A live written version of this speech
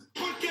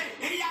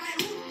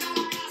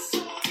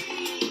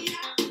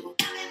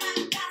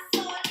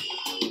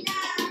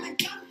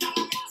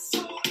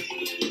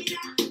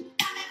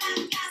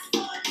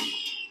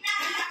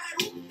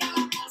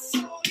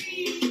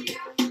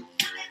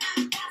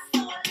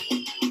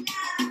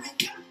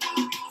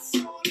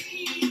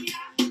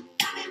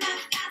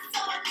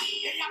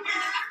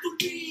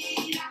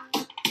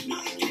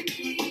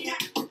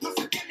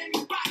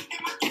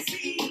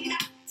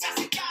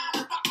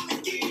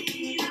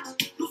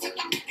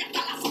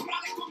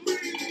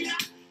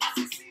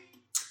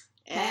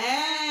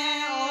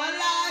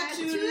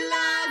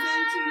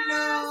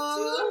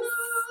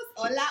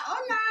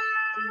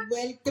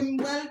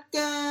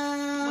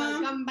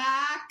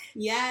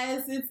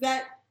Yes, it's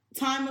that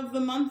time of the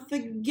month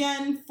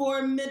again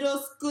for middle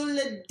school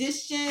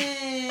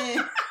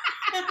edition.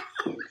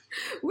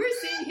 We're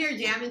sitting here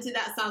jamming to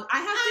that song. I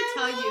have to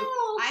tell you,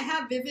 I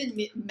have vivid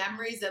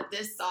memories of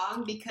this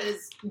song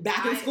because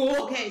back in school.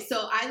 Okay,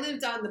 so I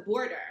lived on the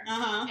border,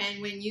 Uh-huh. and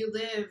when you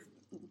live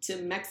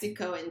to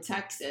Mexico and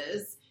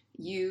Texas,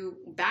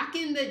 back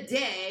in the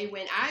day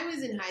when I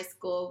was in high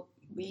school,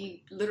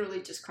 we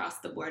literally just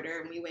crossed the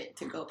border and we went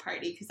to go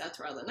party because that's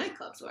where all the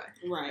nightclubs were,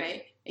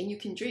 right? And you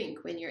can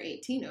drink when you're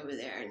 18 over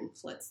there, and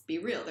let's be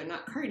real, they're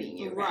not carding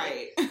you,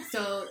 right?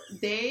 So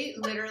they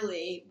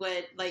literally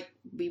would, like,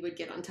 we would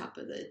get on top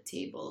of the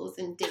tables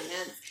and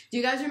dance. Do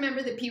you guys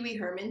remember the Pee Wee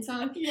Herman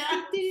song? Yeah.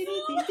 That's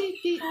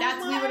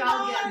we would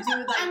all get do.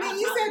 Like, I mean,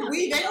 you said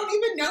we. They don't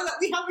even know that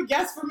we have a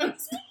guest from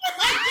us.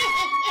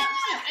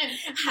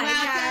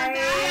 Hi,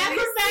 guys.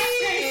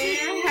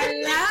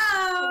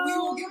 Hello. We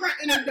will give her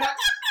an introduction.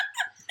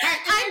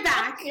 I'm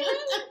back.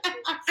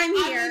 I'm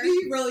here. I mean, do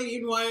you really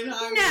need one?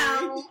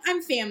 No,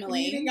 I'm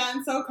family. You've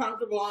gotten so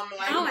comfortable on the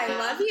line. Oh, I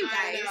love you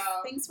I guys. know.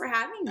 Thanks for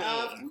having me.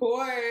 Of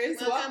course.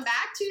 Welcome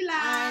back to Live.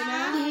 I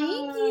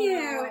know. Thank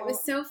you. It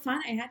was so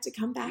fun. I had to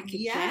come back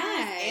again.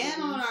 Yes,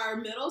 and on our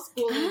middle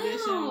school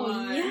edition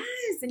one.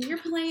 Yes, and you're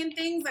playing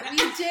things that we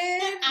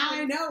did.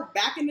 I know.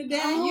 Back in the day,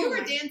 And you were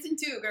dancing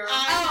too, girl.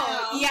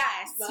 I know.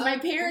 Yes. My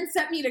parents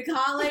sent me to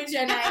college,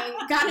 and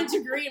I got a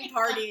degree in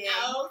partying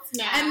Oh,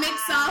 snap. and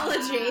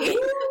mixology.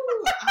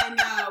 Ooh, I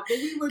know, but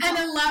we were And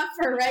a love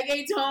for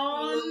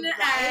reggaeton,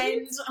 Right?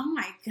 and oh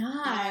my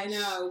gosh. I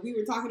know. We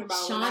were talking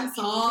about Sean when that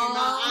song Paul. came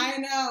out. I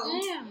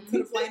know. Damn. Could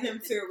have played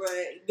him too,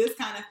 but this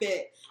kind of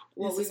fit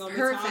what This we're is going to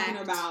be talking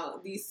perfect.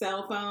 about. These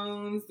cell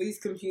phones, these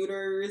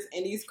computers,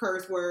 and these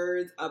curse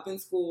words up in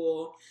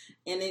school.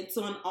 And it's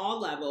on all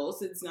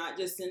levels. It's not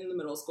just in the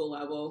middle school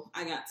level.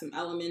 I got some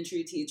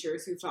elementary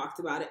teachers who talked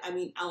about it. I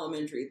mean,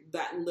 elementary,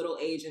 that little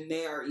age, and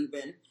they are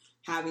even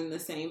having the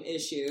same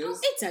issues.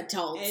 It's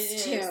adults, It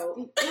is.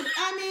 too.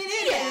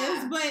 It Yeah.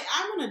 is, but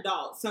I'm an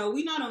adult, so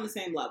we're not on the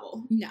same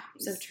level. No,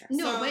 so true.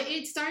 No, So- but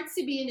it starts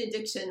to be an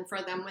addiction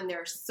for them when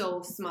they're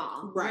so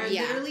small. Right. Where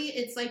Yeah. literally,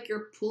 it's like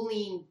you're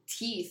pulling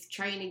teeth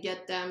trying to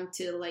get them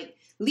to, like,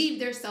 leave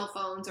their cell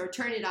phones or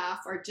turn it off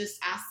or just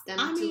ask them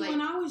I to, mean, like...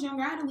 when I was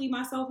younger, I had to leave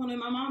my cell phone in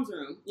my mom's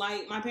room,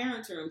 like my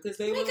parents' room, because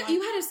they Oh my were God, like,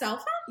 you had a cell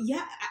phone?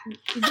 yeah,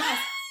 yes.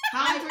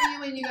 How old were you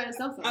when you got a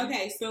cell phone?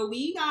 Okay, so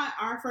we got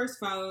our first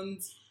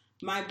phones.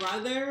 My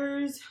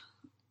brothers,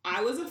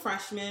 I was a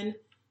freshman.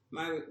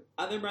 My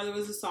other brother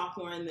was a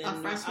sophomore, and then A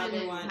my freshman other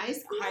in one, high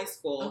school? high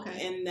school.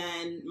 Okay. And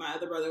then my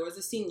other brother was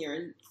a senior.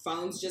 And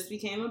phones just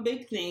became a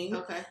big thing.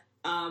 Okay.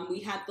 We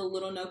had the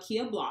little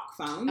Nokia block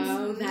phones.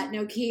 Oh, that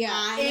Nokia.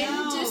 I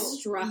know.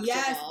 Indestructible.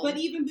 Yes, but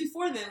even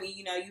before then,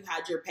 you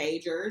had your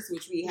pagers,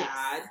 which we Yes.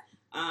 had.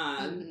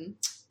 Mhm.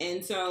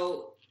 And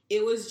so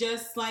it was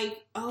just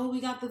like, oh, we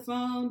got the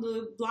phone,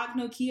 the block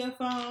Nokia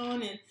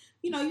phone, and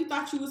you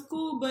thought you was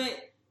cool,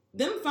 but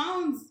them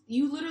phones,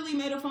 you literally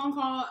made a phone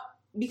call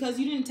because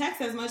you didn't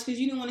text as much because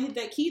you didn't want to hit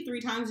that key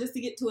 3 times just to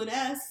get to an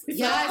S.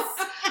 Yes.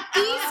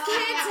 These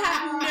kids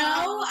have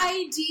no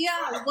idea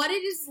what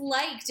it is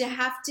like to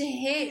have to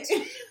hit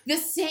the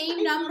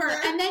same number.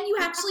 And then you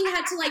actually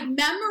had to, like,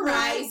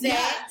 memorize it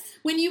Yes.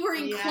 when you were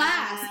in Yes.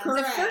 class.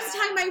 Correct. The first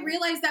time I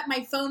realized that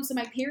my phone, so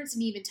my parents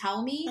didn't even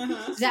tell me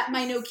Uh-huh. that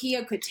my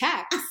Nokia could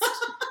text.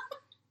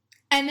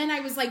 And then I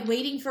was, like,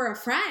 waiting for a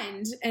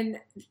friend, and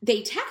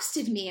they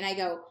texted me, and I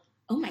go,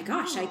 oh my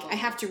gosh, I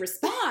have to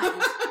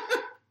respond.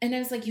 And I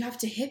was like, you have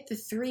to hit the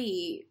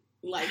 3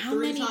 Like how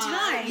 3 many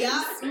times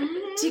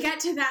Yep. to get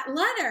to that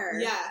letter.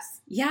 Yes.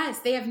 Yes,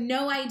 they have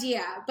no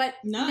idea. But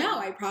None. no,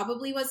 I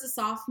probably was a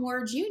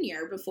sophomore,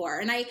 junior before.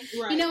 And I,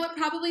 Right. you know what,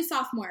 probably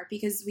sophomore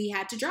because we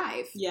had to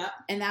drive. Yep.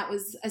 And that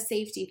was a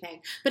safety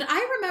thing. But I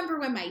remember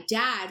when my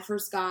dad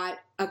first got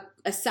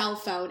a cell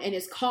phone in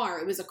his car.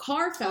 It was a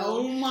car phone.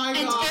 Oh my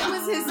And god. it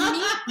was his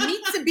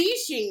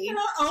Mitsubishi.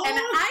 Oh. And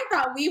I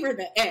thought we were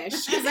the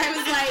ish because I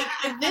was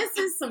like, this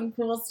is some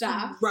cool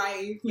stuff.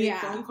 Right. Make Yeah.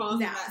 phone calls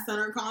No. in that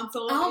center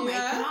console. Oh my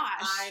Yeah.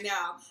 gosh. I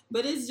know.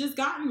 But it's just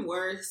gotten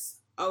worse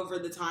over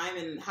the time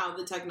and how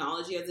the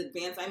technology has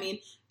advanced. I mean,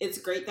 it's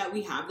great that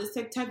we have this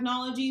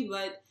technology,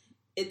 but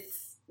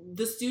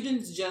the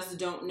students just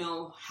don't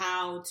know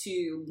how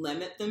to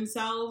limit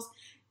themselves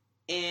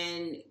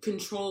and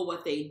control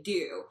what they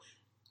do.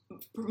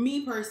 For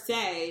me, per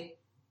se,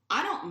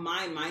 I don't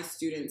mind my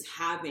students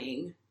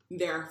having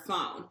their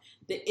phone.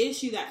 The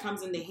issue that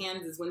comes in the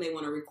hands is when they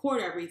want to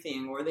record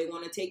everything or they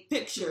want to take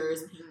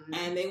pictures Mhm.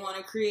 and they want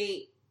to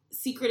create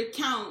secret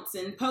accounts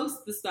and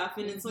post the stuff,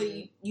 and it's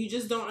like you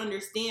just don't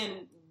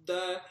understand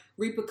the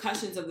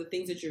repercussions of the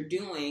things that you're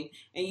doing,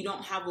 and you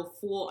don't have a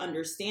full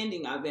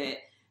understanding of it.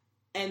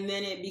 And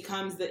then it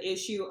becomes the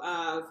issue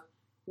of,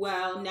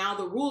 well, now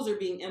the rules are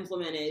being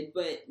implemented,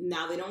 but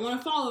now they don't want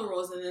to follow the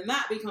rules, and then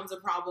that becomes a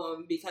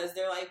problem because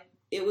they're like,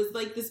 it was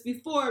like this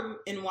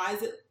before, and why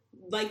is it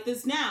like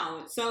this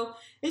now? So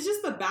it's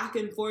just the back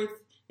and forth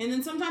And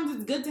then sometimes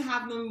it's good to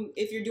have them,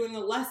 if you're doing a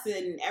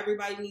lesson,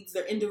 everybody needs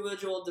their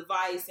individual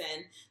device,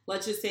 and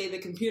let's just say the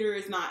computer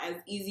is not as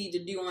easy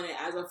to do on it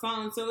as a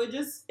phone, so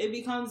it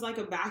becomes like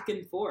a back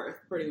and forth,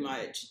 pretty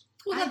much.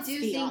 Well, I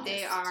do think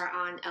they are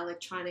on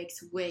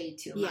electronics way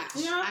too much.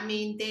 Yeah. I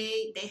mean,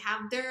 they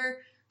have their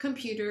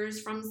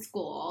computers from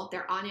school.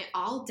 They're on it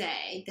all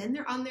day. Then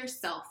they're on their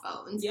cell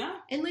phones. Yeah.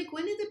 And like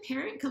one of the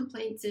parent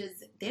complaints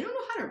is they don't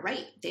know how to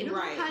write. They don't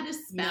know how to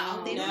spell.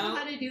 No. They don't know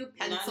how to do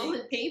pencil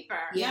and paper.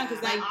 Yeah,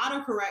 because that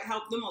autocorrect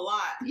helped them a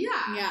lot.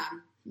 Yeah. Yeah.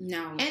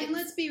 No. And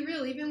let's be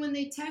real, even when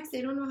they text,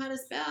 they don't know how to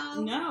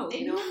spell. No.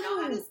 They don't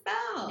know how to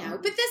spell. No.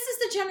 But this is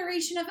the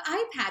generation of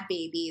iPad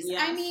babies.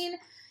 Yes. I mean,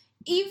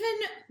 even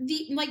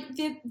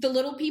the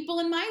little people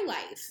in my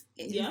life.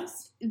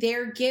 Yes.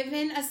 They're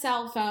given a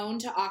cell phone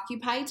to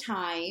occupy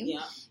time.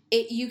 Yeah.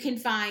 You can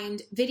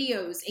find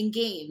videos and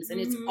games, and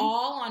it's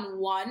all on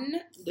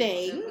one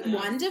thing,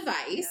 one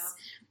device. Yeah.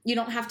 You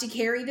don't have to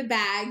carry the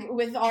bag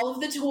with all of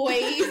the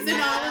toys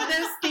and all of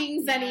those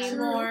things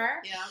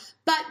anymore. Yeah.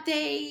 But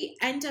they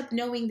end up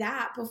knowing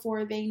that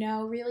before they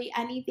know really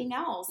anything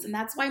else. And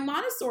that's why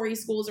Montessori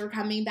schools are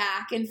coming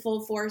back in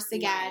full force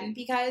again,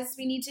 because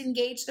we need to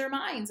engage their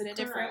minds in a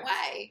different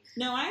way.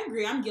 No, I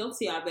agree. I'm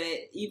guilty of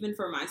it, even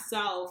for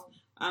myself.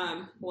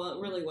 Well,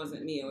 it really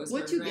wasn't me. It was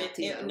What'd her you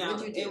guilty of? No,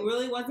 What'd you do? it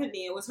really wasn't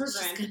me. It was her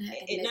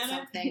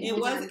It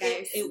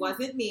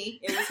wasn't me.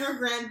 It was her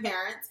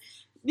grandparents,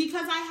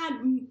 because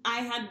I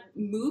had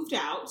moved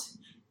out,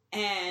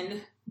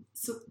 and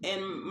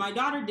my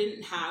daughter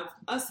didn't have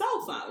a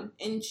cell phone,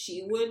 and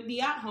she would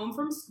be at home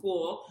from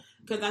school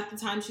because at the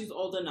time she was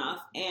old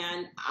enough,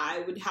 and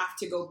I would have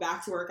to go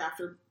back to work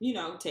after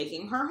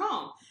taking her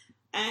home.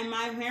 And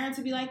my parents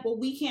would be like, well,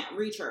 we can't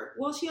reach her.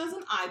 Well, she has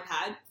an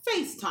iPad.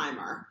 FaceTime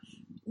her.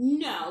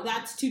 No,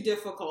 that's too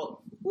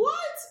difficult. What?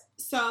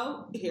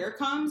 So here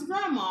comes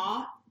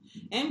Grandma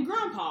and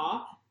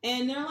Grandpa,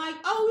 and they're like,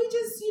 oh, we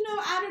just,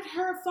 added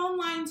her phone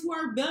line to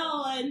our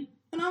bill. And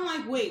I'm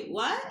like, wait,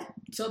 what?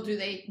 So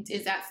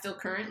is that still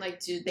current?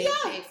 Like, do they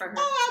pay for her?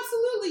 Oh,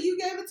 absolutely. You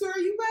gave it to her.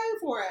 You paid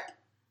for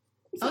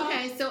it.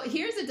 Okay, so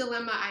here's a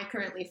dilemma I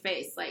currently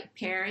face. Like,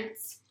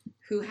 parents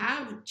who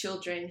have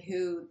children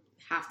who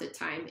half the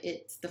time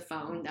it's the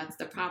phone. That's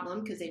the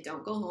problem, because they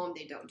don't go home.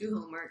 They don't do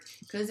homework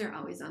because they're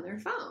always on their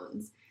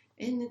phones.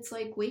 And it's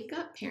like, wake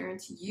up,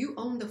 parents. You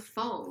own the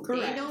phone.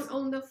 Correct. They don't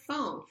own the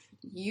phone.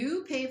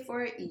 You pay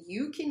for it.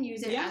 You can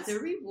use it as a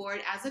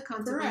reward, as a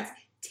consequence. Correct.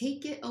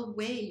 Take it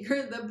away.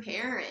 You're the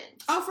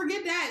parent. Oh,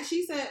 forget that.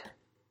 She said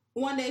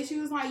one day, she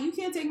was like, you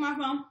can't take my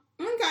phone.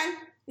 Okay.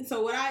 And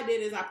so what I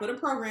did is I put a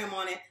program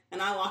on it,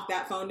 and I locked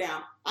that phone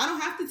down. I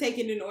don't have to take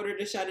it in order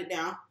to shut it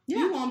down. Yeah.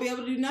 You won't be able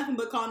to do nothing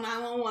but call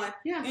 911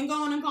 and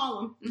go in and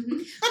call them.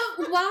 Mm-hmm.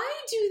 But why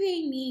do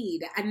they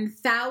need a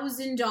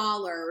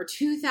 $1,000 or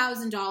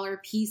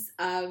 $2,000 piece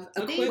of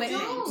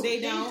equipment?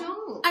 They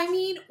don't. I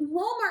mean,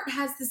 Walmart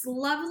has this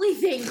lovely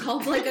thing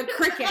called like a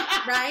Cricket,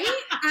 right?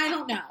 I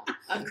don't know.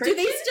 Do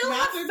they still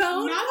have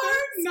phone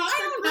cards? I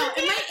don't know.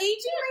 Am I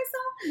aging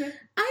myself?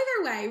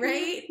 Either way,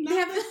 right?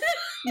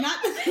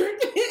 Not the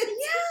Cricket.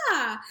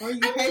 Yeah. Or you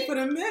pay for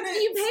the minutes.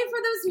 You pay for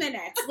those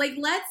minutes. Like,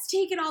 let's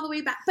take it all the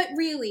way back. But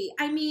really,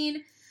 I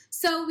mean,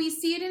 so we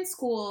see it in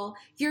school.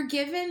 You're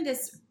given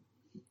this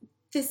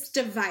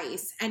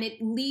device, and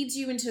it leads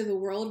you into the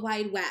World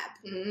Wide Web.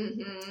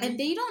 Mm-hmm. And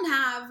they don't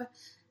have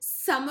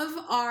some of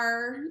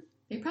our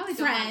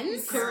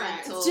friends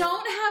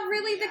don't have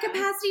really the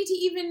capacity to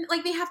even,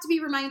 like, they have to be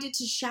reminded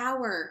to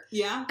shower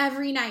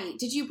every night.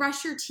 Did you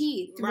brush your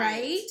teeth,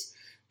 right?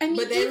 I mean,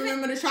 but they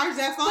remember to charge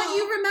that phone. But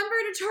you remember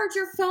to charge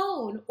your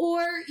phone,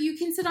 or you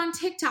can sit on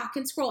TikTok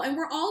and scroll. And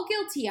we're all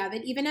guilty of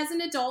it. Even as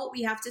an adult,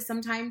 we have to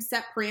sometimes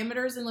set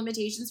parameters and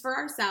limitations for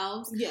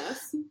ourselves.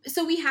 Yes.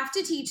 So we have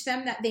to teach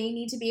them that they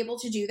need to be able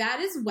to do that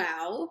as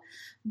well.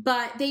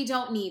 But they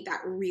don't need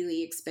that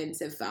really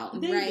expensive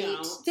phone, right?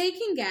 Don't. They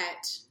can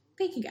get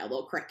a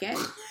little Cricket.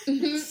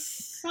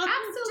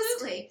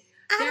 Absolutely.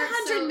 Add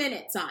 100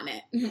 minutes on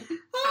it. You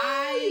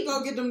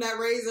go get them that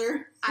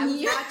razor. I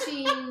was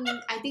watching,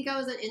 I think I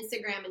was on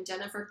Instagram, and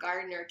Jennifer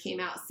Gardner came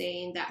out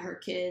saying that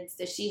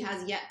she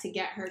has yet to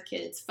get her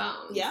kids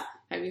phones. Yeah.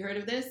 Have you heard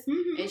of this?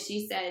 Mm-hmm. And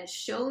she said,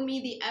 show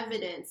me the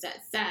evidence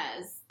that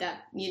says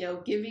that,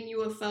 giving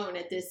you a phone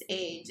at this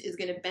age is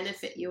going to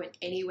benefit you in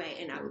any way,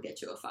 and I will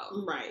get you a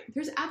phone. Right.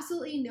 There's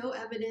absolutely no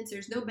evidence.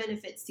 There's no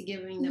benefits to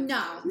giving them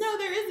phones. No,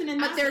 there isn't.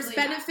 But there's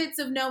benefits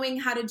of knowing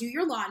how to do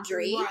your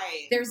laundry.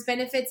 Right. There's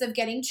benefits of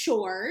getting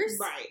chores.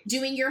 Right.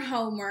 Doing your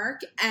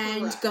homework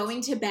and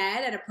going to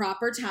bed at a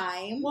proper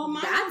time. Well,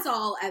 that's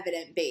all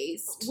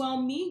evidence-based. Well,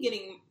 me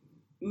getting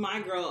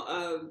my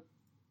girl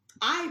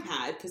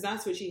iPad, because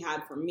that's what she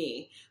had for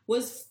me,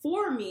 was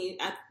for me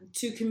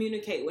to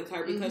communicate with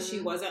her because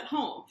she was at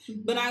home.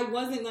 Mm-hmm. But I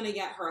wasn't going to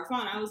get her a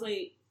phone. I was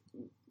like,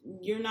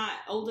 you're not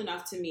old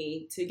enough to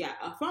me to get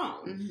a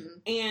phone. Mm-hmm.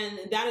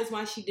 And that is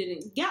why she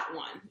didn't get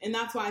one. And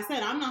that's why I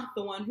said, I'm not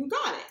the one who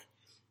got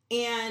it.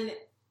 And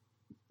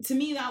to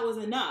me, that was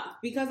enough,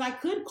 because I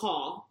could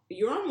call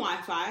you're on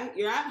Wi-Fi,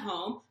 you're at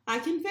home, I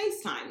can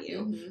FaceTime you.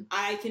 Mm-hmm.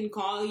 I can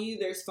call you,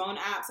 there's phone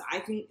apps.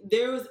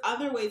 There was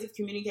other ways of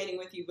communicating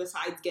with you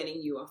besides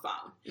getting you a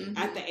phone Mm-hmm.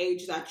 at the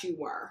age that you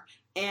were.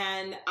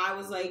 And I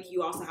was like,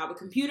 you also have a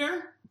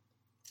computer.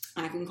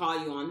 I can call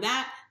you on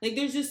that. Like,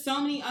 there's just so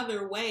many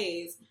other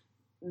ways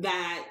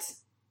that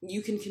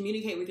you can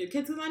communicate with your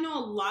kids. Because I know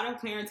a lot of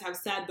parents have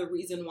said the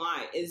reason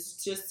why is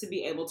just to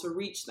be able to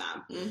reach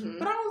them. Mm-hmm.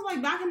 But I was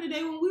like, back in the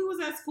day when we was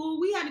at school,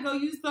 we had to go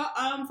use the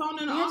phone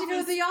in the You had office to go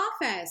to the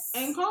office.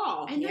 and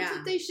call. And that's Yeah.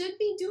 what they should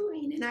be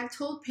doing. And I've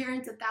told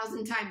parents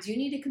 1,000 times, you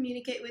need to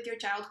communicate with your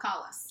child,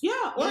 call us. Yeah,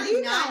 or They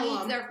do not email use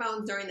them. their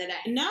phones during the day.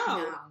 No.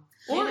 No.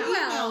 Or You know,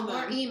 email them.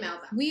 Or email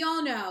them. We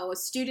all know a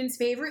student's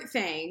favorite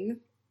thing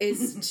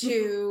is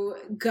to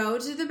go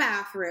to the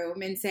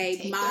bathroom and say,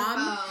 Take Mom,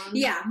 their phone.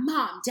 yeah,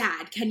 Mom,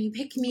 Dad, can you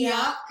pick me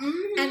up? Mhm.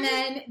 And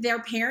then their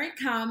parent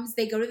comes,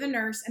 they go to the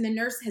nurse, and the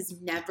nurse has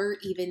never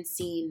even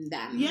seen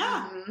them.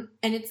 Yeah. Mhm.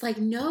 And it's like,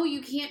 no,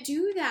 you can't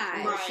do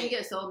that. Right. She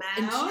gets so mad.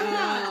 And Oh, no.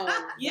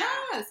 yeah.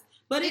 Yes.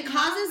 But It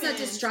causes a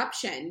happens.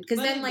 disruption because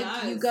But then, it like,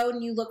 does. you go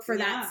and you look for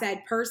Yeah. that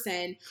said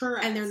person,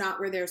 Correct. and they're not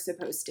where they're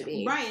supposed to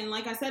be. Right, and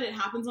like I said, it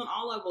happens on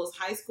all levels.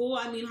 High school,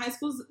 I mean, high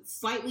school's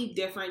slightly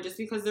different just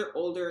because they're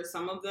older.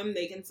 Some of them,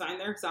 they can sign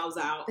themselves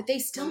out. But they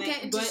still When they-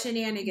 get into but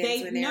shenanigans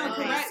They when they're no, in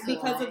high correct, school.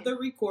 because of the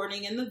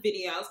recording and the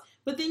videos.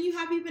 But then you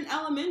have even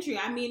elementary.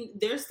 I mean,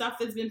 there's stuff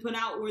that's been put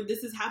out where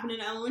this is happening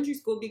in elementary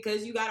school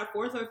because you got a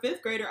 4th or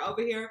 5th grader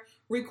over here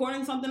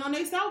recording something on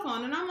their cell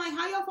phone. And I'm like,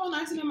 how your phone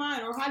nicer than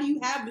mine? Or how do you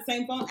have the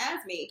same phone as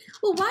me?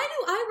 Well, why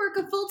do I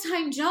work a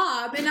full-time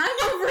job and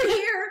I'm over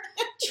here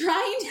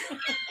trying to...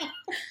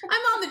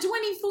 I'm on the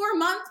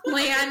 24-month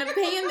plan of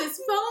paying this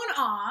phone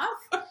off,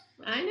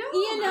 I know.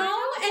 you know?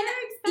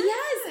 And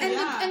yes, and,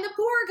 Yeah. and the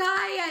poor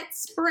guy at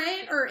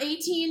Sprint or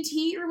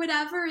AT&T or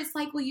whatever is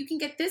like, well, you can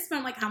get this phone.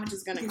 I'm like, how much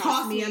is it going to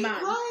cost me a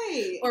month?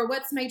 Right. Or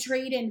what's my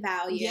trade-in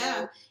value?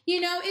 Yeah.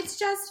 You know, it's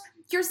just...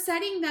 You're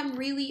setting them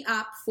really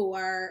up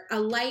for a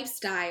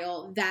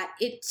lifestyle that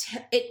it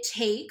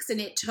takes, and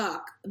it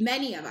took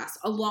many of us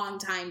a long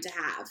time to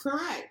have.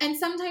 Correct. And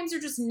sometimes they're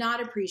just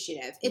not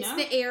appreciative. It's No.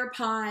 the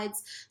AirPods.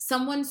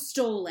 Someone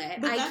stole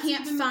it. But I that's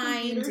can't even the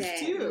find computers,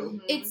 it.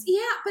 too. It's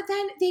but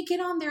then they get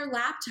on their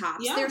laptops.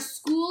 Yeah. Their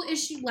school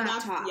issued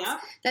laptops Yep.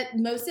 that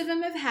most of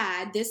them have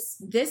had.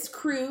 This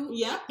crew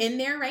Yep. in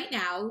there right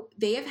now,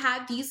 they have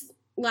had these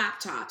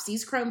laptops,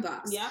 these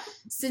Chromebooks, Yep.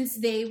 since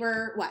they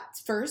were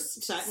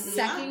first, second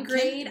Yeah.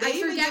 grade. They I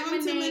even forget give them when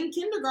to them they. in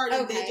kindergarten.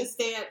 Okay. They just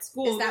stay at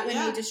school. Is that but when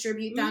yeah. they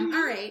distribute them? Mhm.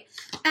 All right.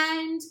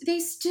 And they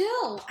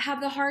still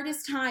have the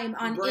hardest time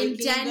on Breaking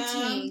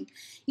indenting. them.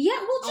 Yeah,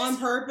 well, on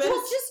just purpose?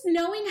 just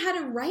knowing how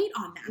to write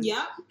on them.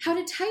 Yep. How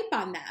to type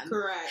on them.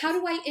 Correct. How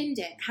do I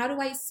indent? How do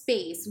I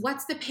space?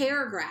 What's the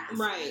paragraph?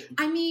 Right.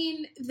 I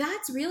mean,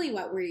 that's really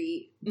what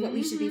we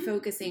should be Mhm.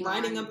 focusing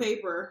Writing on. a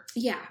paper.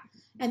 Yeah.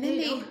 And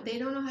then They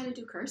don't know how to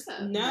do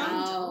cursive.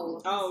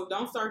 No. Oh,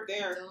 don't start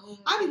there.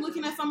 I'd be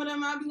looking at some of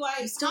them. I'd be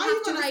like, You still how have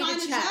you to gonna write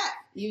sign a check.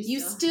 You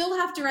still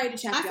have to write a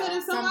check. I said, y'all,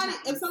 if somebody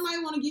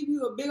sometimes. want to give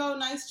you a big old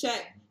nice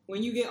check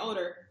when you get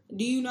older,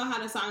 do you know how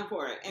to sign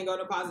for it and go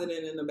deposit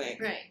it in the bank?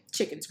 Right.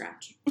 Chicken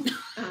scratch.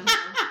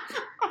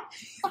 Uh-huh.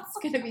 It's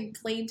gonna be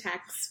plain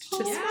text.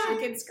 Just Yeah.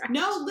 chicken scratch.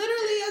 No,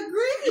 literally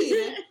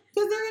agreed.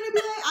 Because they're gonna be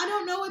like, I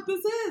don't know what this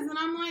is, and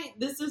I'm like,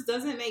 this just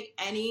doesn't make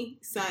any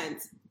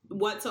sense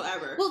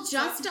whatsoever. Well,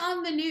 just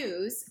on the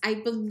news, I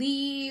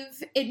believe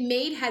it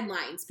made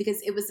headlines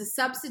because it was a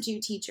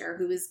substitute teacher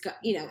who was,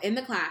 in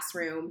the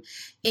classroom.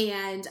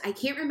 And I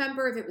can't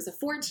remember if it was a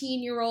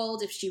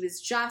 14-year-old, if she was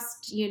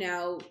just,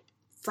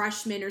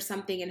 freshman or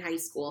something in high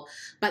school.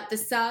 But the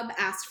sub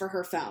asked for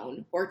her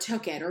phone or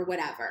took it or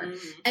whatever.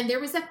 Mhm. And there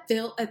was a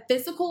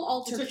physical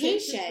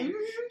altercation. Mhm.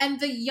 And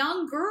the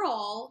young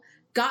girl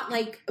got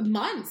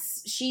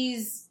months. She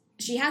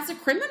has a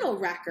criminal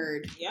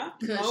record. Yeah,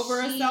 'Cause over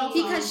a she- cell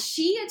phone. Because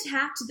she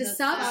attacked the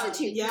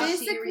substitute, yeah.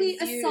 physically She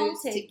refused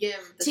assaulted to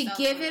give the to cell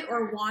give phone it to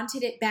or her.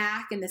 wanted it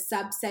back, and the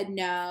sub said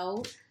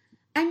no.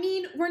 I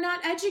mean, we're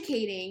not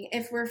educating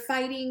if we're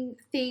fighting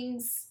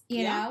things, you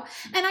Yeah. know?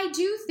 And I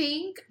do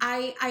think,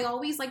 I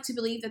always like to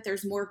believe that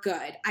there's more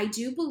good. I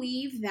do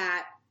believe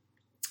that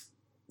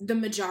the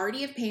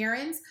majority of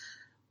parents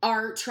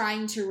are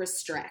trying to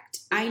restrict.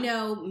 I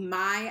know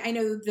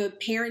the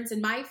parents in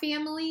my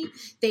family,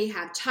 they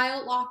have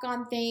child lock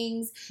on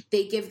things.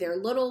 They give their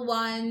little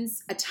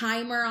ones a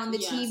timer on the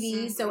Yes.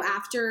 TV. So Mhm.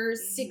 after Mhm.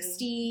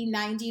 60,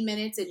 90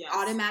 minutes, it Yes.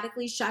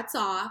 automatically shuts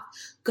off.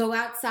 Go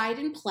outside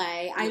and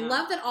play. I Yeah.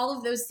 love that all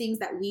of those things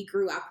that we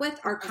grew up with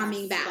are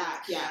coming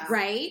back, Yeah.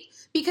 right?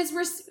 Because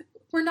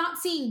we're not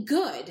seeing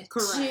good.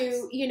 Correct.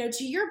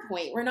 To your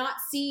point, we're not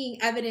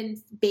seeing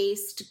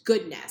evidence-based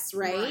goodness,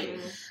 right?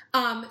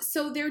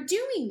 So they're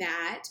doing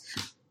that,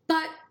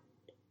 but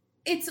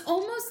it's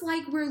almost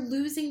like we're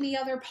losing the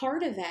other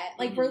part of it.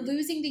 Like we're Mhm.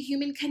 losing the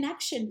human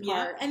connection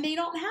part, and they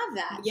don't have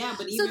that. Yeah,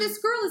 but So even this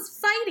girl is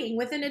fighting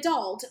with an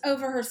adult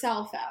over her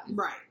cell phone,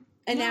 right.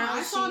 and No, now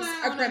I saw she's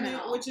that a on the news,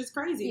 criminal. which is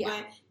crazy. Yeah.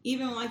 But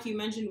even like you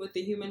mentioned with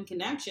the human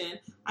connection,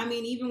 I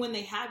mean, even when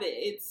they have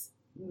it,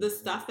 the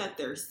stuff that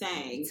they're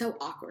saying. It's so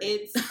awkward.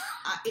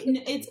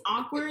 It's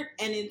awkward,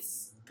 and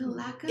it's The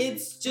lack of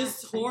it's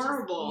just respect, I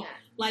horrible. can't.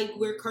 Like,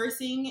 we're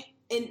cursing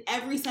in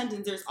every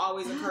sentence. There's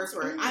always a curse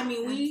word. I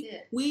mean,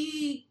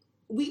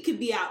 we could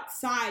be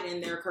outside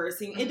and they're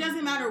cursing. It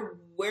doesn't matter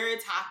where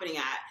it's happening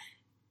at.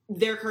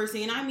 They're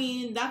cursing. And I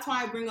mean, that's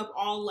why I bring up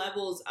all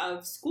levels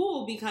of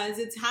school, because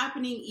it's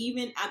happening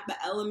even at the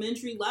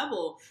elementary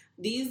level.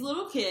 These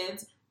little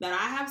kids that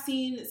I have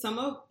seen, some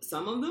of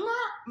them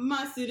are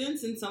my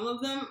students and some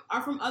of them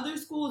are from other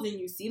schools, and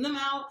you see them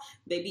out,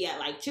 they be at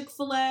like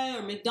Chick-fil-A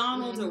or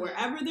McDonald's or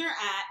wherever they're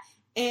at,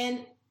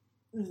 and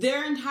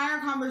their entire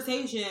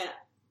conversation,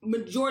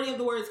 majority of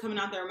the words coming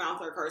out their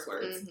mouth are curse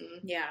words.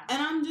 Yeah. And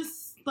I'm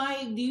just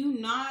like, do you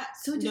not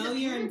know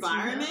your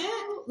environment?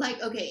 Like,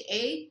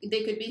 okay,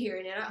 they could be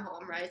hearing it at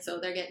home, right? So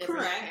they're getting it from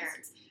their Correct.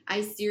 parents.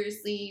 I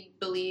seriously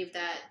believe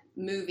that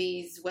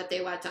movies, what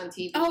they watch on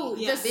TV, Oh,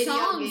 Yeah. the video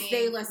songs games,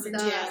 they listen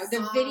to, Yes.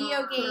 the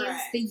video games,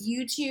 Correct. the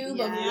YouTube of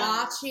Yes.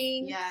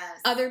 watching yes,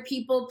 other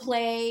people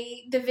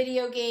play the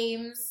video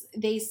games.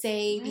 They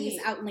say these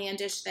Right.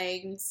 outlandish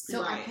things. So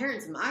are Right.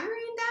 parents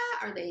monitoring that?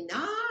 Are they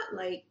not?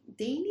 Like,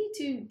 they need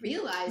to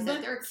realize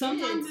that their But kids.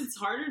 sometimes it's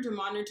harder to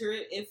monitor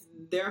it if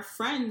their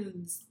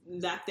friends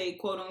that they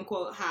quote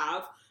unquote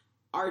have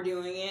are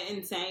doing it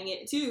and saying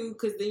it too,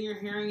 because then you're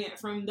hearing it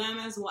from them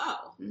as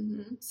well.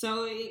 Mhm.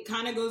 So it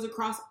kind of goes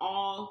across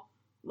all,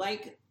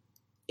 like,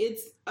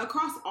 it's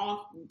across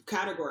all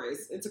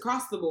categories. It's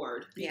across the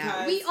board. Yeah,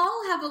 Because we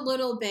all have a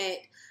little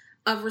bit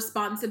of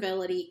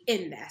responsibility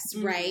in this,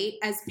 Mhm. right?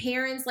 As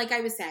parents, like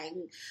I was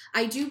saying,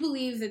 I do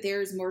believe that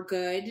there's more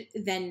good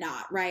than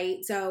not,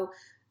 right? So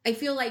I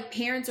feel like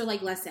parents are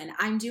like, listen,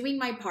 I'm doing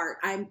my part.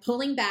 I'm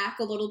pulling back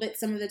a little bit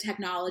some of the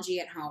technology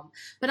at home,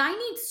 but I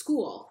need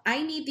school.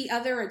 I need the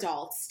other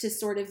adults to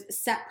sort of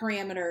set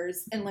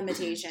parameters and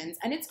limitations,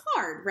 and it's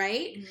hard,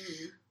 right?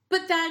 Mhm.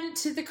 But then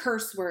to the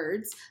curse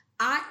words,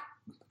 I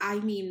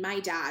mean,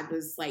 my dad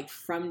was like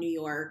from New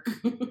York.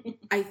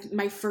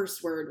 My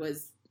first word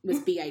was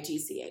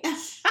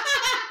BITCH.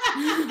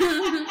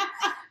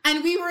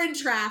 And we were in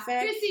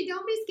traffic. Chrissy,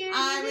 don't be scared.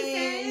 I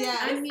mean, yeah.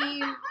 I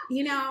mean,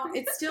 you know,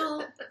 it's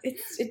still,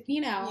 you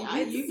know, Yeah,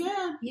 it's, you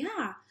can.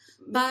 yeah.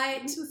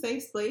 But It's a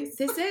safe place.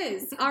 this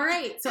is all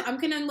right. So I'm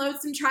gonna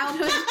unload some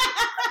childhood.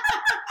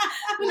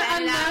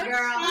 Let it out,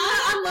 girl.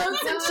 Unload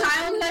some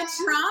childhood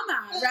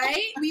trauma.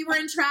 Right? We were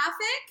in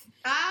traffic,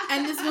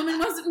 and this woman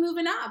wasn't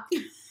moving up.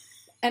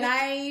 And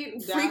I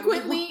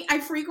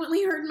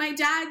frequently heard my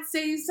dad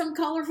say some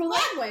colorful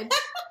language.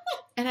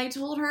 And I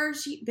told her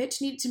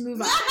bitch needed to move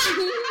up.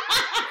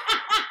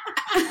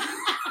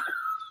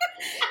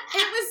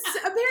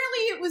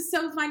 It was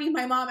so funny.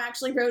 My mom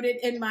actually wrote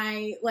it in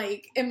my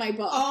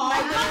book.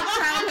 My little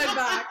childhood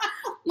book.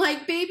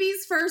 Like,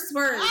 baby's first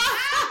words.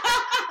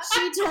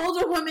 She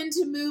told a woman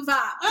to move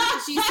up.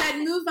 She said,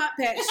 move up,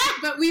 bitch.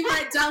 But we were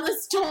at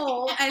Dulles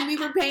Toll, and we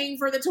were paying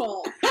for the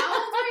toll. How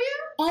old are you?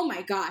 Oh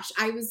my gosh,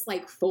 I was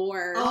like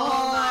 4. Oh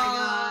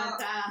my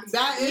God.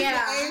 That is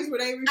Yeah. the age where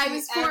they repeat I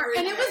was 4,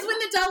 and it was everything. when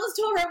the Dulles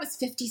Toll rate was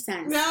 50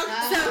 cents. No.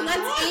 So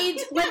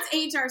let's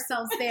age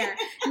ourselves there.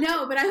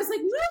 No, but I was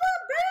like, move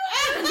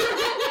up, bitch.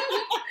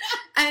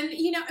 And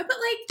you know, but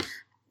like,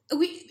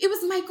 it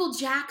was Michael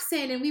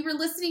Jackson, and we were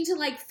listening to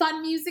like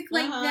fun music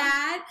like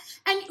that,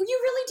 and you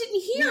really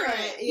didn't hear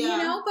it, yeah.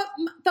 you know.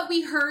 But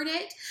we heard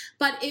it.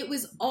 But it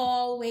was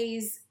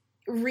always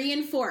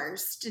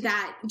reinforced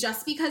that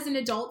just because an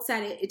adult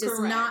said it, it does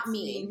Correct. not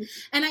mean.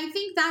 And I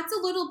think that's a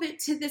little bit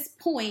to this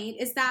point,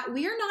 is that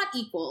we are not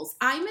equals.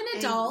 I'm an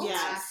adult.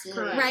 Yes, Exactly.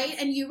 correct. Right?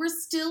 And you were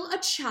still a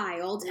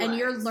child, and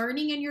you're Right.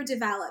 learning and you're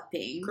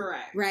developing.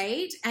 Correct.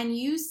 Right? And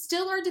you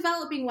still are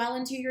developing well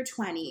into your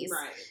 20s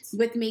Right.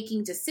 with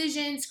making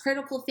decisions,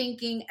 critical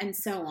thinking, and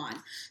so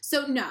on.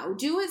 So, no,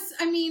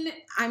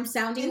 I'm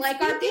sounding And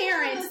like our speaking of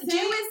parents. the Do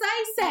same- as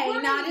I say,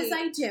 not Right. as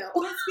I do.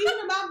 But speaking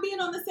about being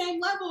on the same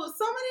level,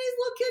 some of these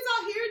little kids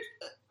out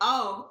here,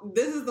 oh,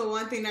 this is the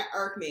one thing that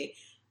irked me.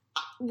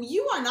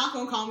 You are not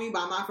going to call me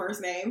by my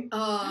first name.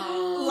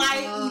 Oh.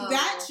 Like,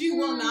 that you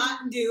will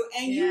not do.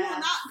 And you will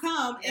Yes. not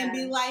come and be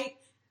Yes. like,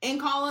 and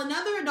call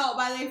another adult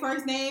by their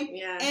first name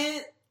Yeah.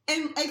 and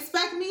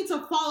expect me to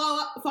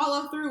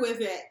follow through with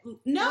it.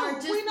 No, Or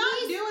just we're not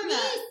Mies, doing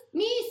that.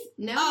 Mies.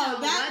 No, Oh,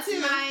 no, that that's too.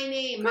 my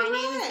name. My name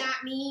is Correct. not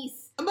Mies.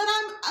 But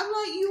I'm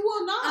like, you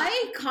will not.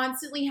 I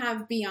constantly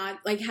have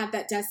have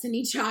that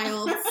Destiny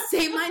Child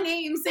say my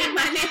name,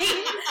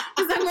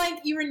 because I'm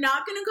like, you are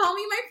not going to call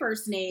me my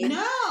first name,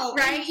 No.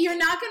 right? You're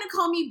not going to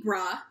call me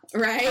bruh,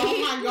 right? Oh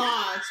my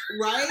gosh,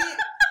 right?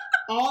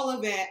 All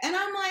of it. And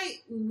I'm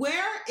like,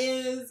 where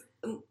is,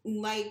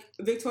 like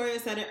Victoria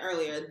said it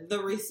earlier, the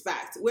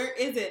respect? Where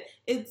is it?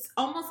 It's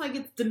almost like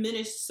it's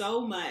diminished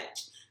so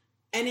much.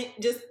 And it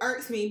just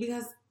irks me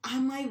because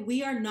I'm like,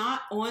 we are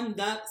not on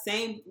the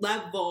same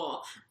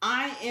level.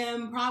 I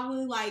am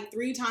probably like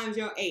 3 times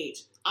your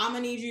age. I'm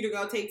going to need you to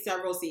go take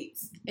several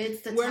seats.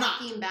 It's the We're not.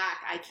 talking back.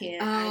 I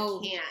can't.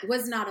 Oh, I can't.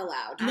 was not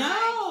allowed. No.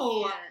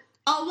 I can't.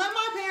 Oh, let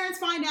my parents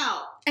find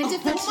out. And oh,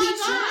 if a my teacher,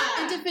 God.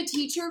 and if a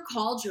teacher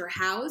called your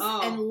house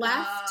Oh. and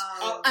left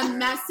a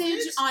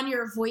message on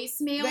your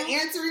voicemail, The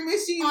answering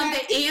machine. on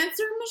the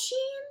answer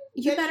machine,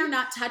 you better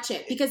not touch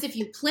it, because if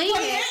you played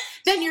it,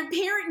 then your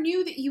parent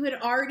knew that you had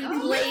already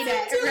played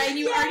it, right?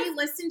 You already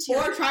listened to it.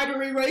 Or try to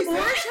erase Or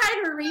it.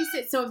 try to erase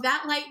it. So if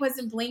that light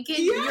wasn't blinking,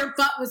 Yes. your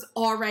butt was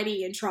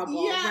already in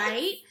trouble, Yes.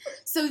 right?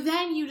 So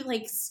then you'd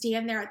like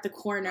stand there at the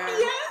corner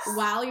Yes.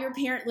 while your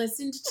parent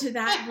listened to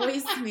that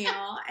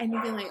voicemail, and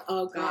you'd be like,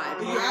 oh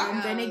God, Yeah.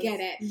 I'm gonna get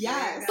it.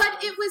 Yes.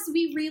 But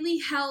we really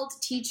held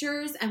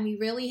teachers and we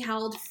really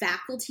held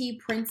faculty,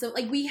 principal,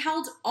 like we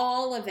held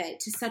all of it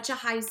to such a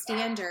high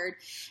standard.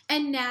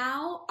 And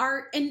now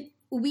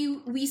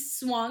we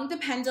swung the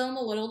pendulum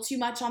a little too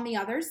much on the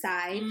other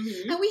side.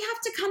 Mhm. And we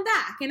have to come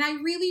back. And I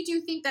really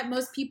do think that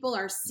most people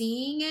are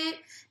seeing it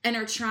and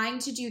are trying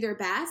to do their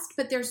best,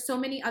 but there's so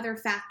many other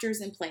factors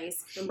in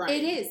place. Right.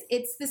 It is.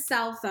 It's the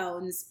cell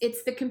phones.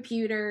 It's the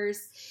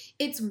computers.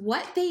 It's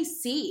what they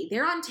see.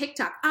 They're on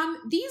TikTok.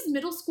 These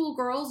middle school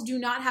girls do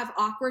not have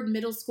awkward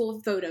middle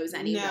school photos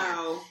anymore.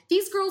 No.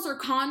 These girls are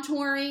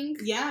contouring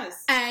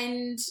Yes.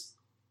 and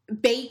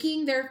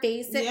baking their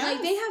face. Yes.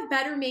 Like, they have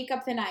better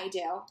makeup than I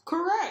do.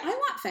 Correct. I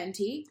want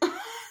Fenty.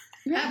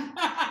 Right?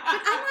 But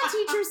I want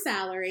teacher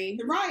salary.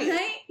 Right.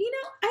 Right? You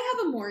know, I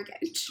have a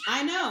mortgage.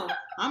 I know.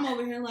 I'm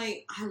over here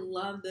like, I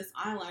love this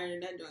eyeliner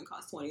and that doing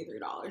cost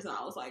 $23. And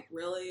I was like,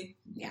 really?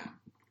 Yeah.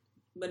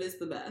 But it's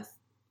the best.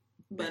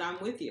 But I'm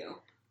with you.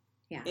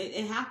 Yeah.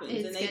 It happens.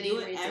 It's and they getting do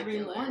it every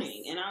ridiculous.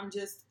 morning. And I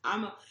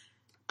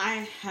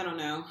don't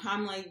know.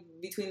 I'm like,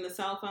 between the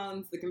cell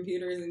phones, the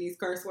computers, and these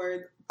curse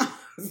words,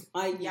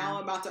 like, Yeah.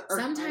 y'all about to irk my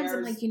Sometimes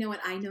I'm nerves. like, you know what?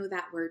 I know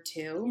that word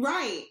too.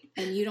 Right.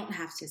 And you don't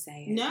have to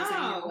say it. 'Cause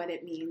I know No. what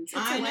it means.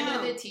 I One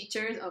of know. the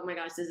teachers, oh my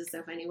gosh, this is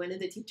so funny. One of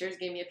the teachers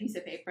gave me a piece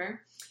of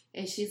paper,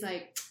 and she's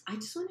like, I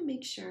just want to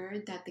make sure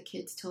that the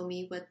kids told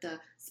me what the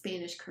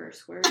Spanish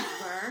curse words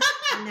were,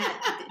 and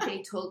that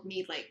they told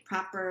me like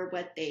proper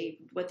what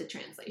the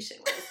translation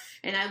was.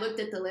 And I looked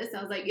at the list.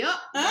 I was like, yup.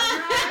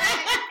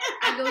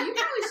 I go, you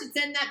probably should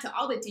send that to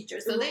all the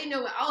teachers so they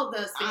know what all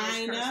the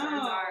Spanish curse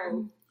words are.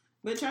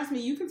 But trust me,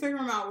 you can figure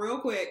them out real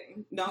quick.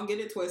 Don't get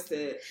it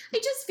twisted. I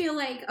just feel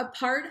like a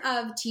part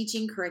of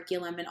teaching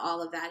curriculum and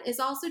all of that is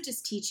also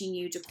just teaching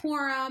you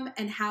decorum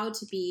and how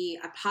to be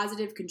a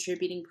positive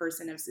contributing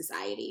person of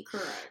society.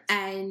 Correct.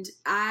 And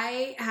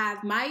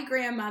my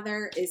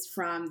grandmother is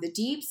from the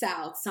deep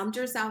South,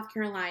 Sumter, South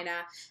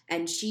Carolina,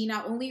 and she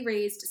not only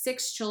raised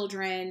 6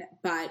 children,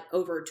 but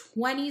over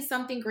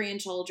 20-something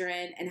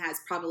grandchildren and has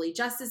probably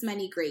just as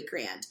many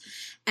great-grand.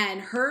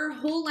 And her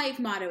whole life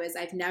motto is,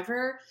 I've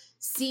never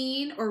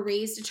seen or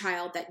raised a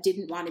child that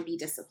didn't want to be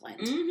disciplined,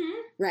 Mm-hmm.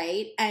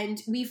 right?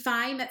 And we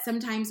find that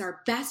sometimes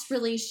our best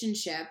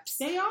relationships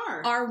They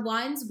are. are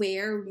ones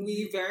where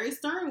We very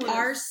stern with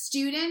our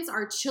students,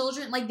 our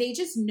children, like they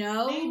just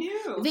know. They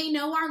do. They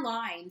know our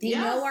line. They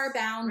Yes. know our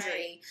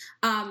boundary.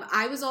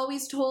 I was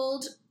always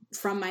told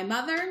from my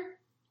mother,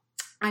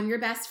 I'm your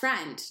best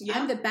friend. Yeah.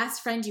 I'm the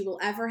best friend you will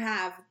ever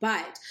have.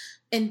 But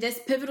in this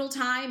pivotal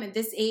time, at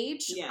this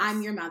age, Yes.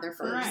 I'm your mother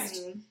first.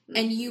 Correct.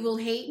 And you will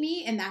hate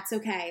me, and that's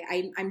okay.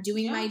 I'm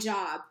doing Yeah. my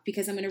job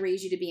because I'm going to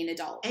raise you to be an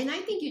adult. And I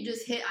think you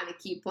just hit on a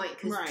key point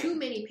because Right. too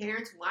many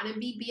parents want to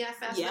be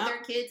BFFs Yep. with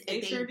their kids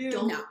and They sure do.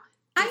 don't No.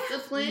 I have-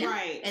 discipline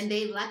Right. and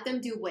they let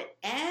them do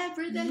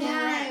whatever the Yes.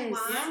 heck they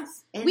want.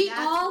 Yes. And We that's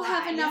all why-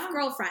 have enough yeah.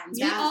 girlfriends.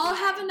 That's we all why.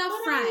 have enough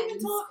But I even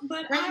friends. talk-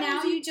 but Right I now,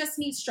 was you just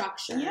need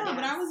structure. Yeah,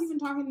 but I Yes. was even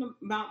talking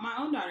about my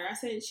own daughter. I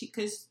said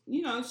because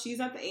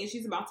she's at the age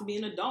she's about to be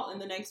an adult in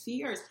the next few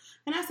years,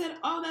 and I said,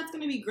 oh, that's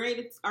going to be great.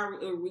 It's our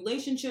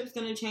relationship's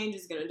going to change.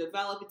 It's going to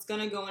develop. It's going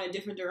to go in a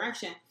different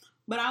direction.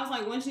 But I was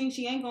like, one thing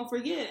she ain't going to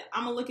forget.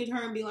 I'm gonna look at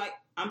her and be like,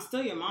 I'm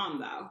still your mom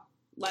though.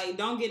 Like,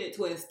 don't get it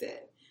twisted.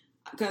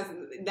 Because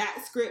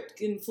that script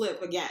can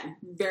flip again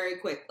very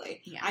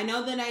quickly. Yeah. I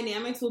know the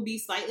dynamics will be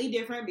slightly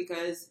different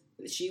because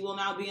she will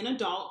now be an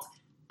adult.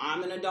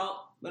 I'm an adult.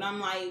 But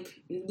I'm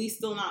like, we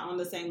still not on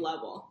the same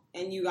level.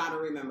 And you got to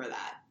remember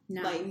that.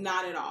 No. Like,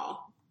 not at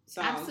all.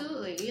 So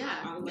Absolutely, yeah.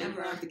 I was like, you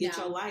Never. have to get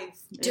No. your life.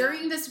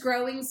 During this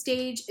growing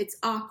stage, it's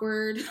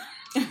awkward.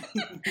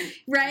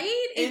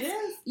 Right? It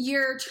is.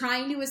 You're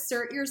trying to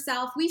assert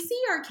yourself. We see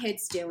our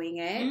kids doing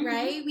it, Mhm.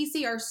 right? We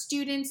see our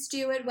students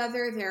do it,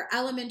 whether they're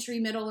elementary,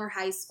 middle, or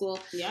high school.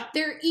 Yep.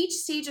 They're each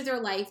stage of their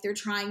life, they're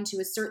trying to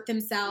assert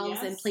themselves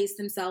Yes. and place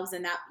themselves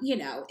in that, in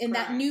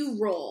that Correct. new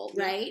role,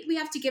 Yeah. right? We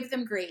have to give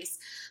them grace.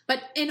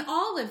 But in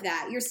all of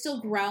that, you're still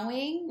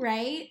growing,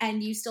 right?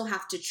 And you still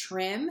have to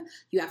trim.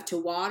 You have to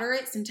water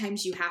it.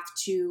 Sometimes you have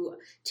to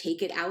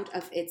take it out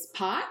of its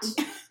pot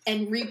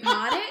and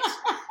repot it.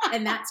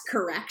 And that's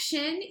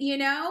correction,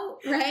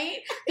 right?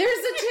 There's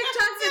a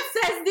TikTok that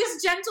says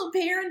this gentle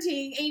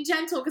parenting ain't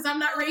gentle because I'm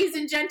not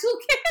raising gentle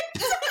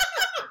kids.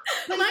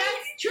 But My-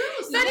 that's true.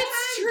 But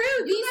it's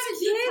true. You These gotta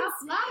do kids. tough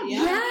love.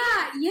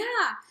 Yeah. Yeah.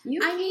 You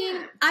I mean,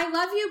 can't. I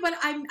love you, but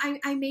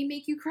I may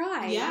make you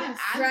cry. Yes.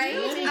 Right?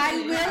 will make I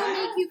you will cry.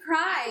 make you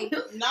cry.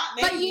 Not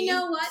But maybe. you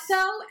know what,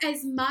 though?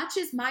 As much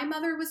as my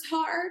mother was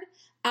hard,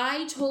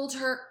 I told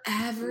her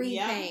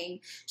everything. Yep.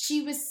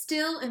 She was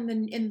still in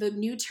the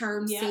new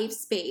term Yep. safe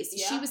space.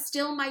 Yep. She was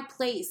still my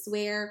place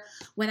where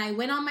when I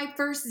went on my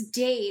first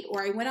date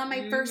or I went on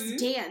my first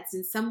dance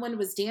and someone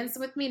was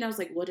dancing with me and I was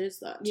like, what is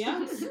that?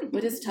 Yeah.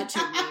 What is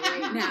touching me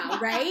right now,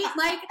 right?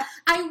 Like,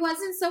 I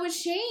wasn't so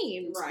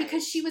ashamed Right.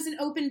 because she was an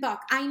open book.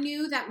 I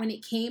knew that when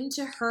it came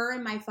to her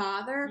and my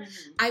father,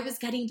 I was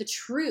getting the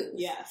truth.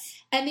 Yes.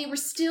 And they were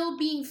still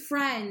being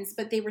friends,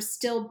 but they were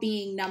still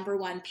being number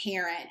one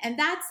parent. And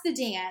that's the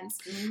dance.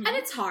 Mhm. And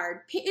it's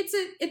hard.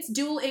 It's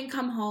dual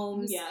income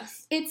homes.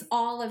 Yes. It's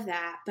all of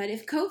that. But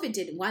if COVID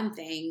did one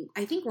thing,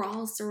 I think we're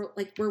also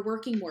like we're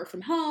working more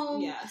from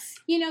home. Yes.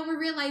 You know, we're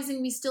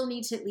realizing we still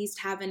need to at least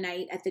have a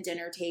night at the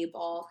dinner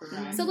table.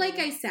 Correct. So like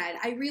I said,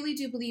 I really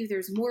do believe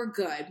there's more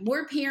good.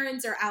 More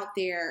parents are out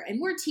there and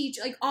more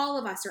like all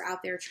of us are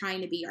out there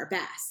trying to be our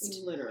best.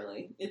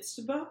 Literally. It's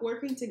about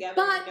working together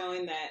But- and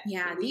knowing that.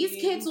 Yeah, we-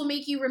 these kids will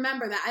make you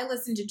remember that I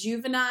listen to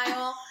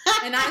Juvenile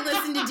and I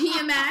listen to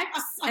DMX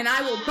and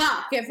I will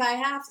buck if I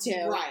have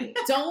to. Right.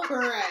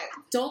 Correct.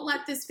 Don't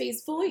let this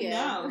face fool you.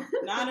 No,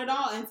 not at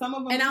all. And some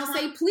of them. And be I'll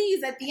trying- say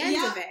please at the end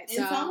Yeah, of it. and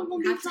So some of them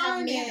be have to have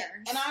trying it.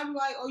 manners. And I'm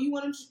like, oh, you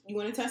want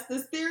to test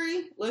this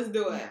theory? Let's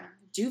do it. Yeah.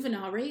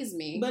 Juvenile raised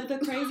me. But the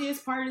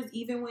craziest part is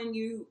even when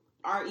you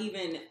are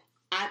even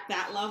at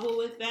that level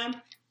with them,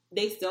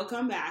 they still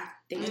come back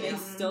They and do. they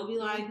still be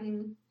like,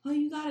 Mhm. oh,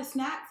 you got a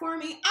snack for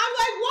me? I'm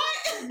like,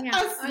 what? Yeah.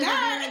 A Oh, they're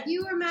snack? like,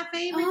 you were my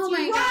favorite. Oh my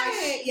you gosh.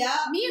 Right. Yeah.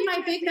 Me and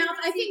my big mouth,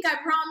 I think I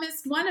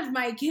promised one of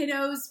my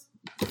kiddos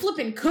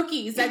flipping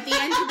cookies at the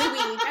end of the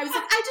week. I was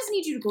like, I just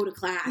need you to go to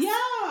class.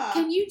 Yeah.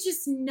 Can you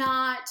just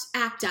not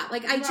act up?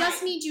 Like, I just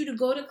Right. need you to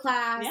go to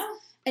class Yeah.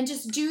 and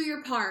just do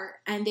your part.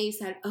 And they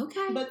said,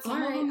 okay. But some all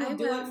of right, them will I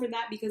do will. it for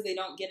that because they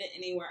don't get it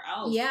anywhere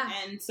else. Yeah.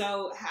 And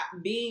so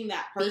being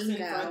that person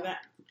Bingo. for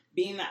that,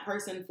 being that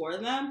person for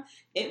them,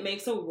 it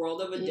makes a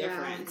world of a Yeah.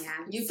 difference. Yeah.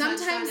 You touched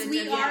Sometimes on a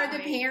we good are point.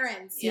 the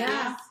parents. Yeah.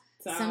 Yeah.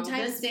 So,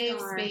 Sometimes The safe we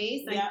are.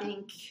 space, Yeah. I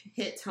think,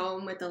 hits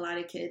home with a lot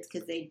of kids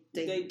because they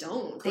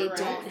don't. They correct.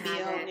 don't have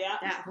feel it. Yeah.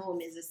 that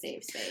home is a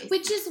safe space.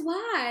 Which is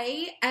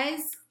why,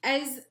 as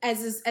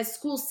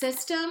school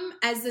system,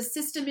 as the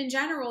system in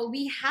general,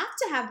 we have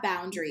to have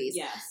boundaries.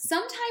 Yes.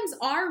 Sometimes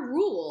our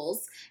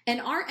rules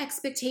and our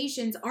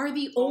expectations are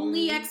the only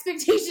Only-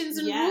 expectations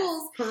and Yes,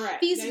 rules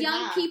correct. these They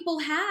young have. people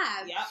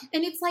have. Yep.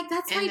 And it's like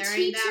that's And why there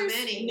ain't teachers that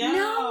many.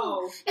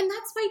 No. And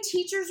that's why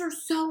teachers are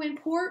so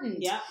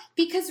important. Yep.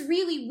 Because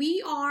really,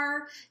 we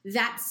are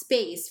that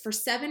space for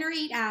 7 or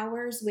 8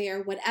 hours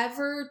where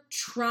whatever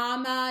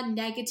trauma,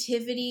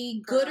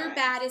 negativity, good or Correct.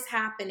 bad is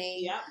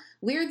happening, Yep.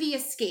 we're the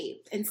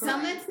escape. And So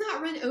some, let's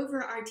not run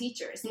over our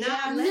teachers.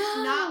 Yeah. Let's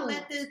No. not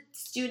let the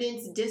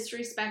students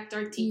disrespect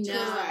our teachers.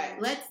 No.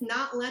 Correct. Let's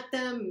not let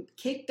them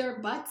kick their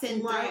butts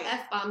and Right. throw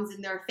F-bombs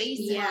in their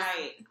faces. Yeah.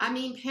 Right. I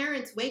mean,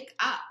 parents, wake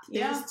up.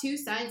 There's Yeah. two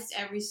sides to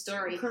every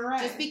story.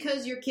 Correct. Just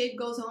because your kid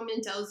goes home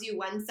and tells you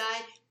one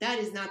side, that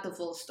is not the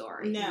full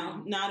story.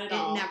 No, not at It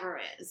all.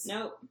 never is.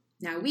 Nope.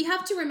 now we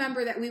have to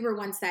remember that we were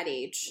once that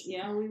age.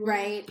 Yeah, we were.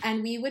 Right?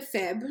 And we would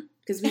fib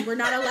because we were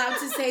not allowed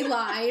to say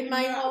lie in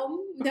my No. home.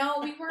 No,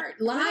 we weren't.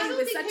 But I Lying don't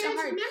was think such a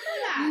parents hard. remember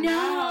that.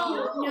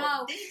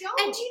 No. They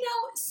don't. And you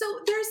know, so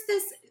there's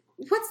this.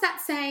 What's that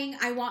saying?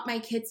 I want my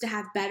kids to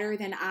have better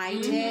than I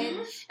did.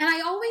 Mhm. And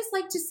I always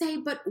like to say,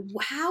 but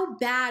how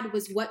bad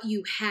was what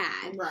you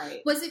had?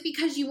 Right. Was it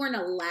because you weren't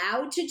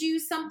allowed to do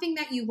something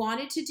that you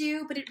wanted to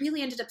do, but it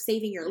really ended up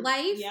saving your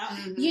life? Yeah.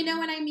 Mhm. You know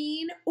what I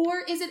mean?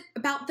 Or is it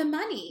about the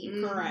money?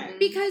 Mhm. Correct.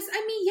 Because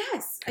I mean,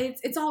 yes,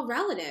 it's all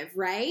relative,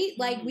 right?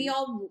 Like we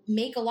all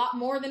make a lot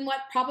more than what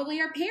probably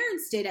our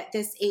parents did at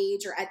this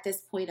age or at this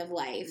point of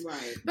life.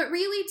 Right. But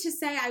really, to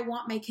say I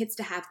want my kids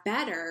to have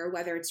better,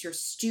 whether it's your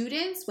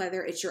students, whether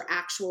it's your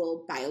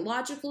actual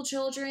biological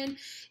children,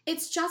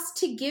 it's just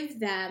to give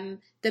them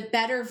the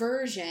better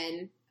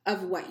version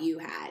of what you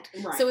had.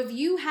 Right. So if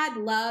you had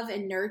love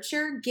and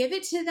nurture, give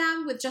it to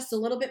them with just a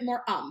little bit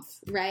more umph,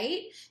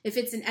 right? If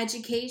it's an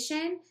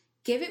education,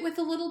 give it with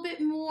a little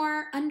bit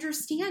more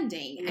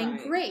understanding and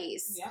Right.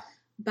 grace. Yep.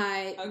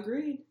 But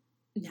Agreed.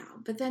 no,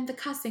 but then the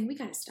cussing, we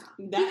gotta stop.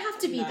 That- we have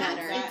to be no,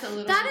 better. It's a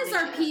little That is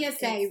our ridiculous.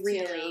 PSA, It's,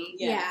 really.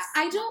 you know, Yeah, yes.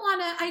 I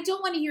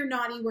don't want to hear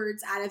naughty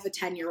words out of a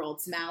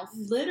 10-year-old's mouth.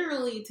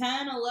 Literally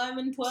 10,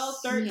 11, 12,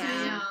 13.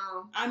 Yeah.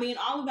 No. I mean,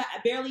 all of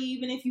that. Barely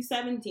even if you're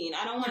 17.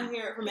 I don't want to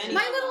hear it from anyone.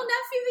 My little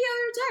nephew the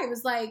other day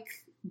was like,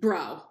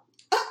 "Bro."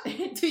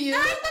 To you?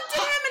 And I looked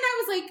at him and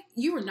I was like,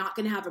 "You are not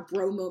going to have a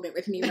bro moment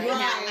with me right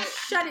now. Right.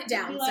 Shut it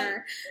down, Be like,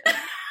 sir."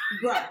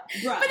 Bruh.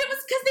 But it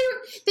was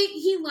because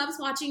he loves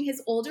watching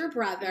his older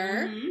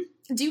brother Mhm.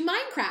 do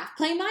Minecraft,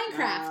 play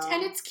Minecraft, Wow.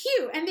 and it's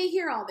cute, and they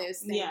hear all those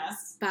things.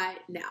 Yes. But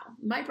no,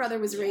 my brother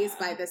was raised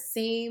Yeah. by the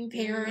same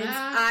parents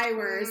Yeah. I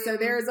were, so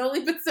there has only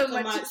been so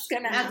much much. it's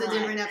gonna That's a happen.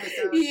 different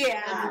episode.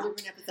 Yeah. That's a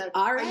different episode.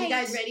 All Are right. you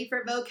guys ready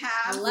for vocab?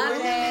 I love We're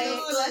it. gonna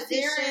go Let's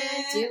hear edition.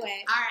 it. Do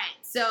it. All right,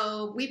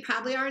 so we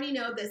probably already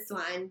know this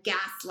one.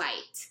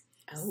 Gaslight.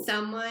 Oh.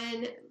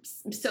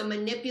 So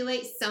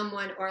manipulate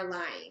someone or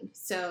lying.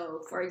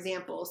 So, for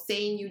example,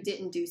 saying you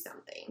didn't do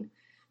something.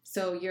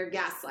 So you're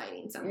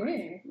gaslighting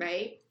someone,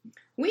 right?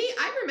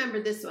 I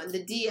remember this one,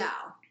 the DL.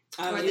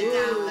 Oh, Or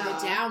yeah.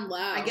 The down low.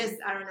 I guess,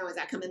 I don't know, is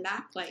that coming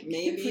back? Like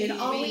Maybe. It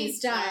always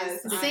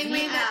does. The same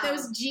way that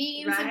those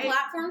jeans and Right?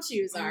 platform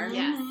shoes are. Mhm.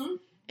 Yes.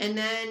 And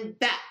then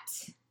bet,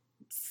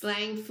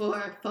 slang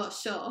for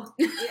sure.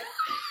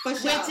 For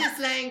Which sure. is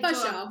slang For for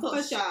sure.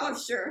 For sure. For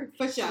sure.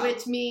 For sure.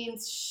 Which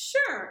means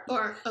sure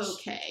or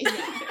okay.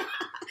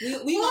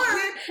 We Or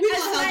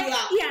gonna help you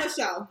out. yeah. For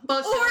sure. For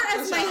Or sure,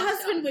 as for my sure.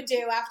 husband would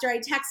do after I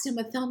text him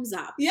a thumbs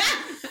up, Yeah.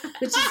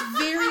 which is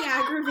very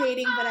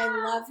aggravating, but I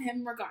love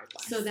him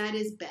regardless. So that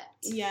is bet.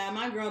 Yeah,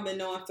 my girl been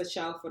knowing for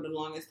sure for the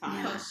longest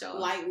time. For sure.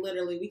 Like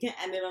literally, we can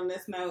end it on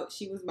this note.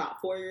 She was about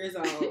 4 years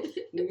old.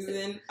 We was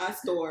in a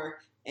store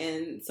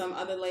and some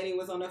other lady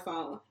was on the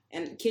phone.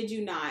 And kid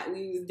you not,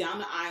 we was down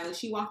the aisle.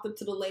 She walked up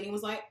to the lady and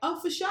was like, "Oh,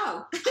 for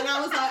sure." And I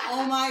was like,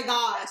 "Oh my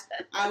gosh!"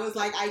 I was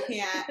like, "I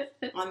can't."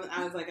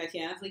 I was like, "I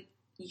can't." I was like,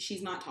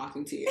 "She's not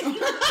talking to you."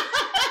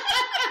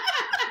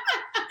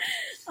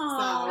 Aw.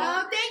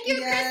 Oh, thank you,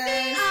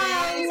 Yes.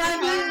 I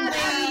love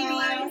you,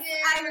 ladies.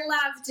 I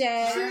loved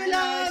it.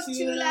 Chulas,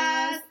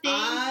 chulas.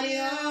 Thank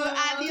you. Adios.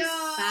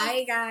 Adios.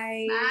 Bye,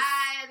 guys. Bye.